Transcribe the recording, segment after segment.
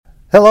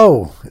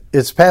Hello,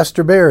 it's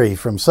Pastor Barry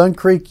from Sun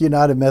Creek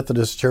United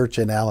Methodist Church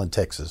in Allen,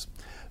 Texas.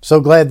 So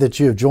glad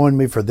that you have joined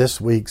me for this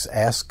week's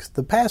Ask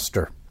the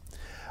Pastor.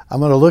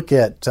 I'm going to look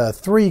at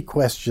three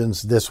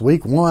questions this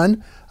week.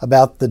 One,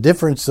 about the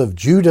difference of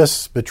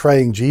Judas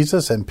betraying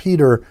Jesus and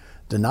Peter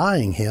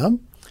denying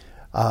him,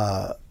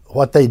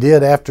 what they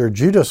did after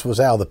Judas was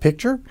out of the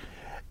picture,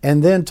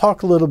 and then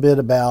talk a little bit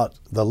about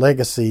the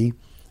legacy,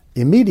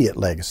 immediate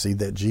legacy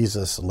that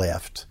Jesus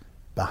left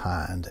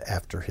behind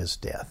after his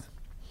death.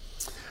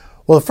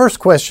 Well, the first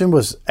question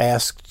was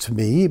asked to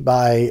me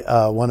by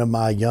one of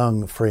my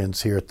young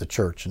friends here at the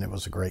church, and it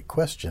was a great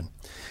question.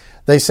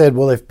 They said,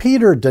 well, if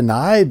Peter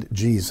denied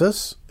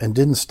Jesus and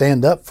didn't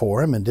stand up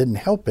for him and didn't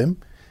help him,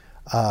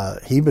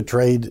 he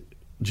betrayed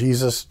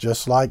Jesus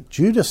just like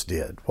Judas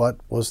did. What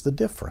was the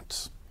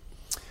difference?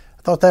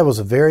 I thought that was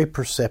a very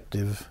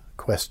perceptive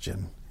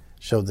question.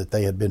 Showed that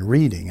they had been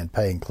reading and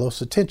paying close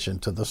attention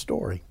to the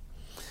story.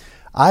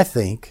 I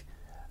think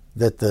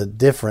that the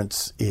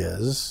difference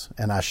is,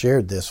 and I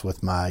shared this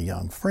with my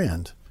young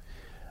friend,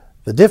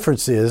 the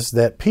difference is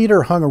that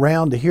Peter hung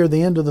around to hear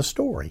the end of the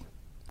story,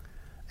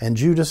 and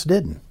Judas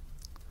didn't.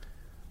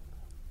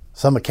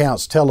 Some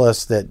accounts tell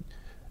us that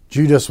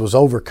Judas was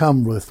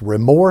overcome with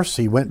remorse.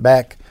 He went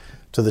back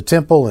to the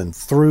temple and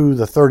threw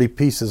the 30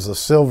 pieces of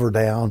silver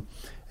down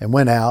and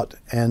went out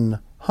and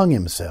hung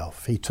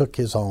himself. He took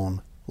his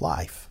own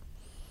life.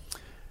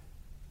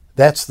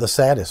 That's the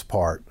saddest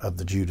part of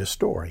the Judas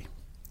story.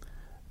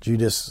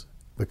 Judas,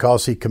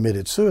 because he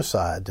committed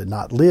suicide, did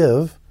not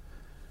live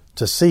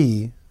to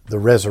see the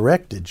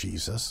resurrected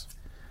Jesus.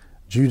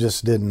 Judas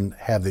didn't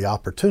have the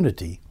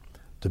opportunity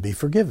to be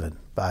forgiven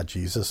by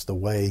Jesus the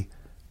way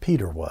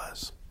Peter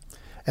was.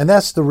 And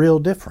that's the real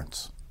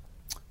difference.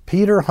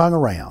 Peter hung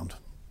around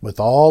with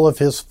all of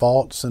his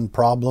faults and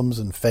problems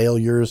and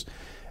failures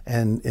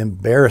and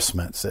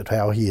embarrassments at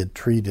how he had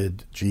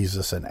treated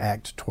Jesus and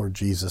acted toward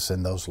Jesus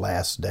in those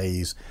last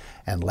days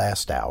and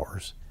last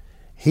hours.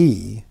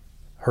 He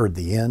heard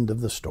the end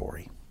of the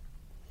story.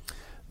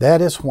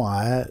 That is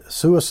why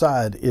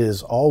suicide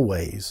is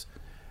always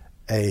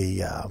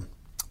a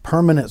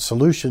permanent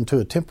solution to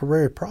a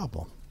temporary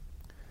problem.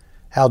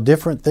 How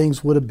different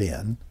things would have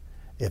been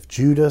if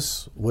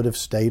Judas would have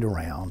stayed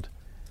around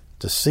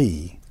to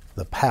see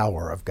the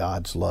power of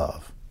God's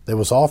love that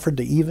was offered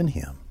to even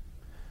him.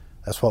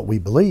 That's what we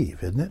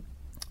believe, isn't it?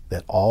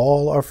 That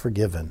all are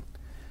forgiven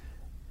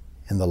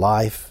in the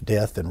life,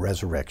 death, and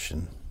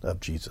resurrection of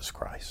Jesus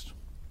Christ.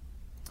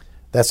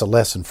 That's a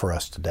lesson for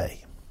us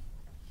today.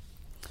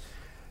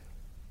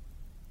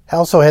 I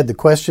also had the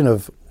question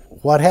of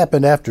what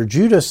happened after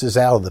Judas is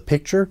out of the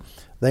picture.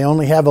 They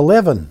only have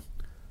 11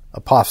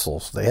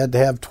 apostles. They had to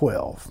have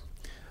 12.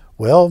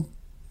 Well,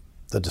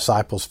 the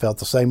disciples felt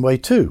the same way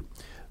too.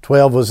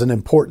 12 was an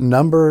important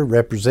number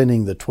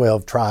representing the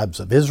 12 tribes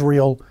of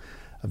Israel,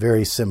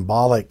 very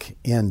symbolic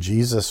in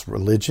Jesus'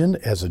 religion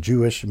as a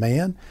Jewish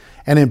man,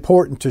 and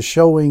important to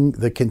showing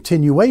the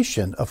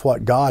continuation of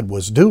what God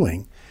was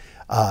doing,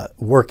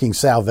 working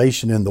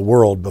salvation in the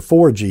world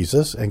before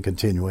Jesus and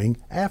continuing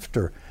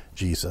after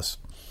Jesus.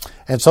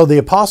 And so the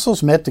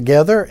apostles met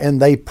together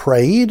and they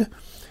prayed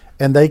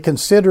and they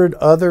considered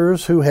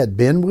others who had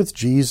been with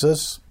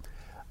Jesus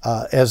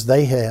as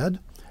they had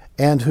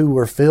and who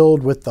were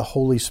filled with the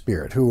Holy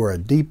Spirit, who were a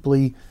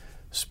deeply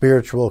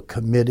spiritual,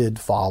 committed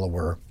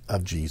follower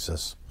of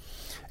Jesus.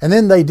 And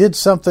then they did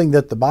something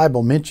that the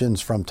Bible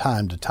mentions from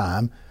time to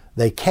time.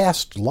 They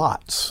cast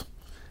lots.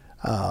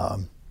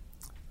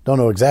 Don't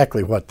know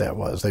exactly what that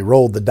was. They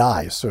rolled the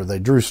dice or they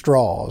drew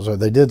straws or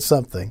they did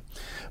something.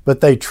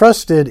 But they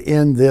trusted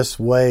in this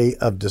way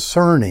of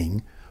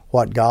discerning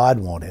what God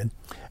wanted.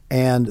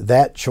 And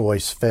that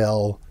choice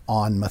fell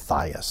on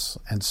Matthias.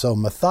 And so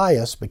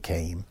Matthias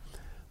became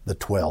the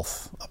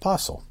 12th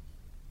apostle.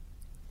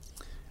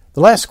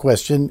 The last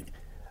question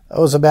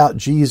was about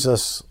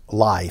Jesus'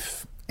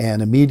 life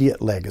and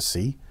immediate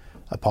legacy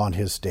upon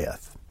his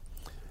death.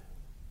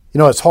 You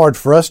know, it's hard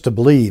for us to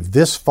believe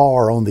this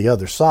far on the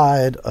other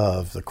side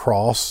of the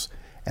cross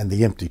and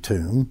the empty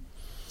tomb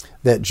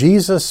that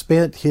Jesus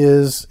spent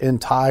his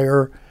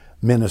entire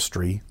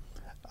ministry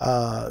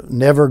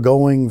never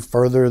going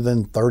further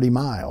than 30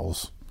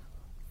 miles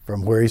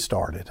from where he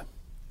started.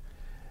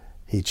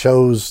 He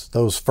chose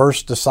those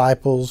first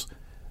disciples.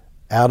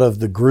 Out of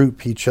the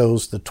group, he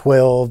chose the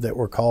 12 that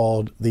were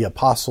called the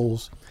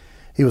apostles.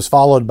 He was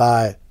followed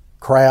by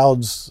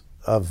crowds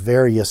of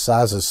various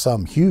sizes,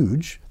 some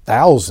huge,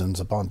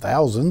 thousands upon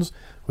thousands,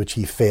 which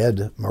he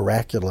fed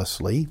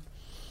miraculously.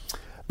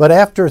 But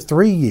after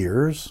 3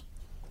 years,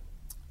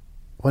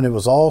 when it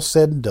was all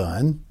said and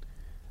done,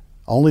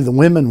 only the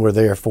women were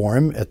there for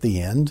him at the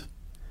end.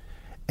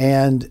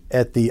 And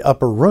at the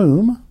upper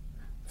room,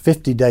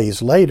 50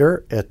 days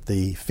later, at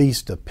the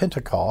Feast of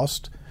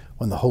Pentecost,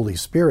 when the Holy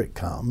Spirit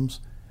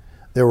comes,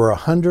 there were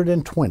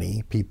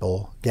 120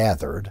 people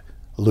gathered,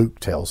 Luke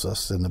tells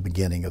us in the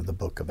beginning of the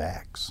book of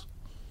Acts.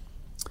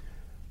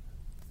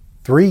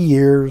 3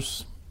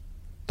 years,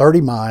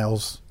 30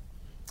 miles,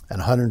 and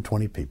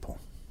 120 people.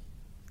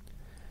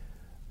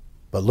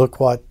 But look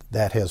what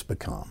that has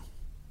become.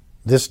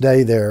 This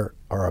day there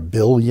are 1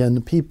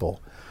 billion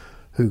people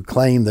who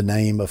claim the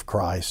name of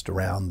Christ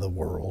around the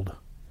world.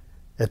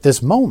 At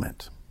this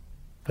moment,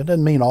 that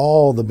doesn't mean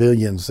all the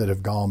billions that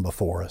have gone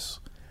before us,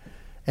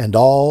 and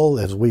all,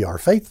 as we are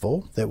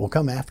faithful, that will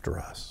come after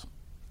us.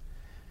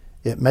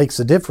 It makes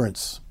a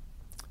difference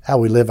how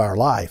we live our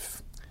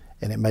life,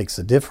 and it makes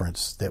a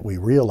difference that we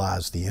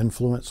realize the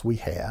influence we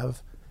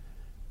have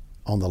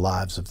on the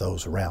lives of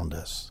those around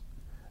us.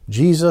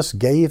 Jesus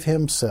gave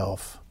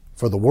himself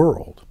for the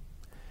world,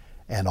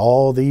 and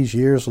all these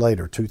years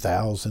later,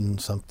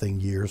 2,000-something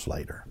years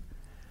later,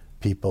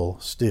 people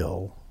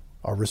still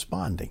are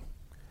responding,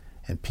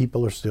 and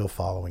people are still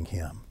following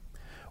him.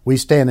 We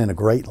stand in a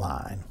great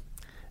line,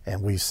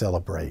 and we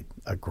celebrate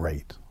a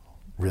great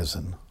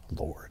risen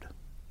Lord.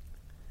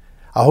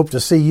 I hope to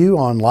see you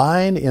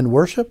online in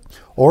worship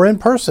or in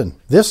person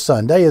this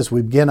Sunday as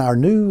we begin our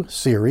new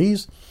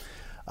series,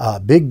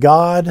 Big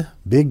God,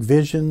 Big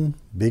Vision,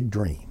 Big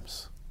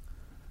Dreams.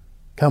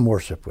 Come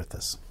worship with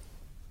us.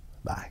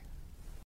 Bye.